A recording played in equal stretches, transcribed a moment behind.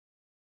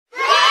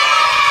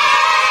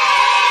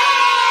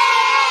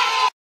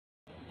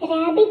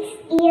rabbit's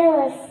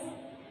ears.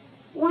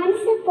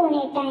 Once upon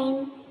a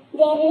time,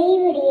 there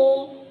lived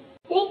a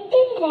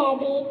little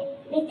rabbit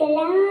with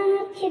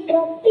large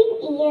dropping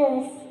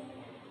ears.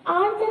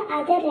 All the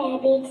other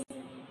rabbits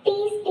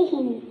teased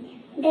him.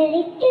 The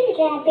little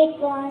rabbit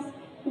was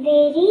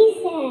very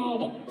sad.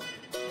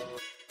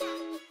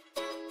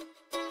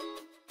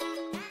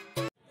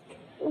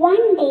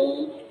 One day,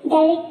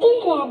 the little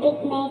rabbit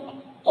met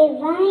a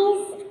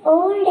wise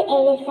old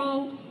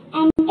elephant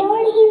and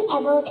told him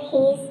about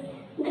his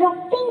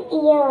dropping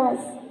ears.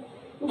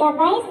 The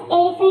wise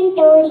elephant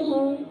told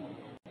him,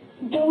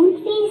 "Don't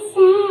feel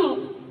sad.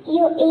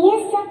 Your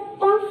ears are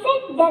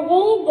perfect the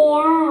way they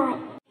are."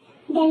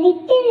 The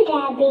little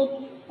rabbit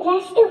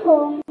rushed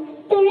home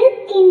to look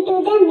into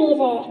the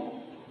mirror.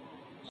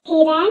 He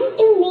ran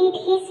to meet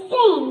his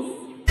friends.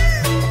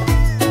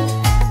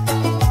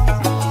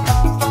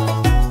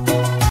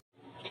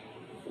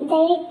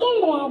 The little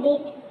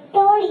rabbit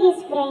told his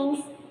friends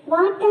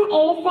what the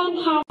elephant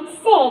had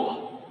said.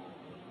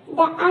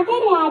 The other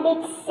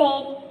rabbits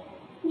said,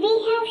 "We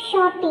have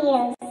short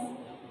ears.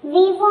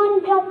 We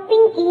want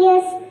dropping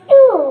ears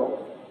too."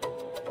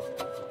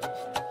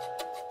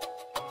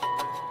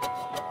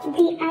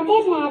 The other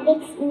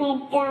rabbits met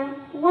the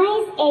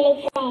wise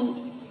elephant.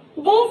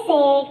 They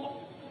said,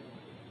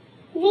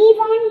 "We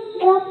want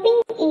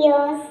dropping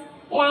ears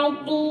like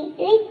the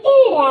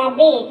little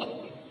rabbit."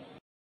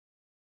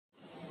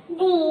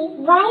 The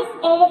wise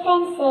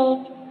elephant said,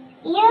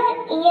 "Your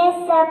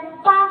ears are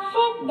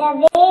perfect the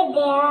way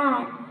they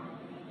are."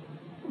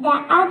 The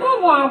other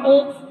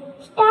rabbits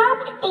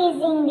stopped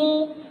teasing the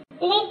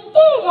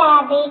little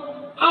rabbit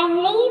and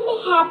lived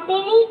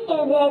happily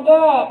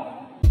together.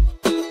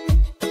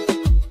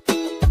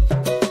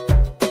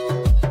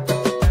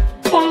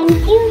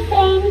 Thank you,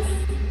 friends.